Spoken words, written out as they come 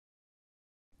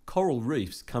Coral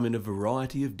reefs come in a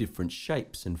variety of different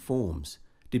shapes and forms,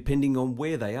 depending on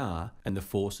where they are and the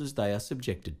forces they are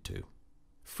subjected to.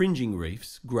 Fringing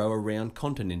reefs grow around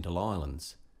continental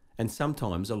islands, and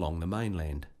sometimes along the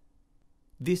mainland.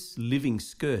 This living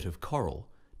skirt of coral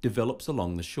develops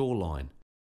along the shoreline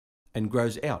and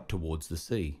grows out towards the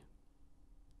sea.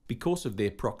 Because of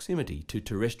their proximity to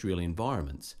terrestrial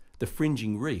environments, the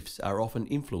fringing reefs are often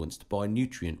influenced by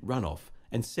nutrient runoff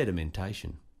and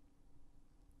sedimentation.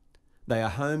 They are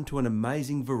home to an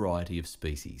amazing variety of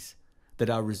species that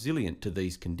are resilient to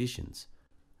these conditions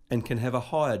and can have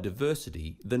a higher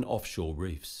diversity than offshore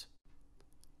reefs.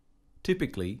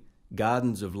 Typically,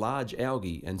 gardens of large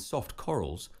algae and soft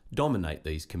corals dominate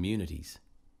these communities.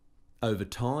 Over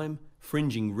time,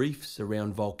 fringing reefs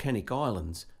around volcanic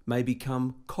islands may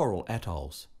become coral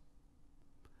atolls.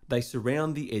 They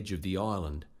surround the edge of the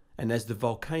island, and as the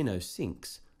volcano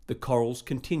sinks, the corals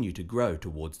continue to grow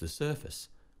towards the surface,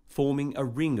 forming a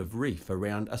ring of reef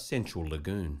around a central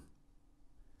lagoon.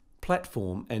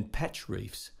 Platform and patch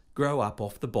reefs grow up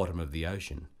off the bottom of the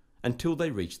ocean until they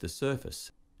reach the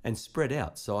surface and spread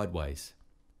out sideways.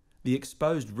 The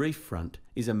exposed reef front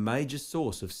is a major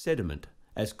source of sediment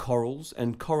as corals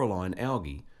and coralline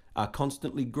algae are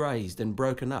constantly grazed and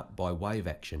broken up by wave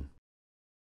action.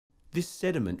 This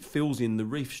sediment fills in the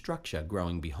reef structure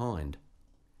growing behind.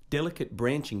 Delicate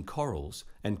branching corals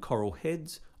and coral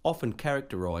heads often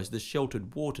characterise the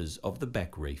sheltered waters of the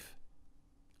back reef.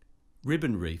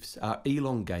 Ribbon reefs are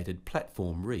elongated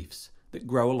platform reefs that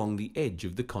grow along the edge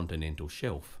of the continental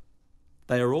shelf.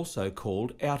 They are also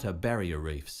called outer barrier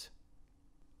reefs.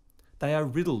 They are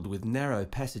riddled with narrow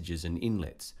passages and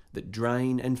inlets that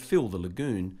drain and fill the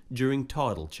lagoon during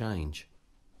tidal change.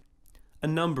 A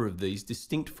number of these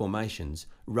distinct formations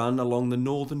run along the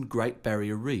northern Great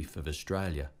Barrier Reef of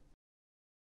Australia.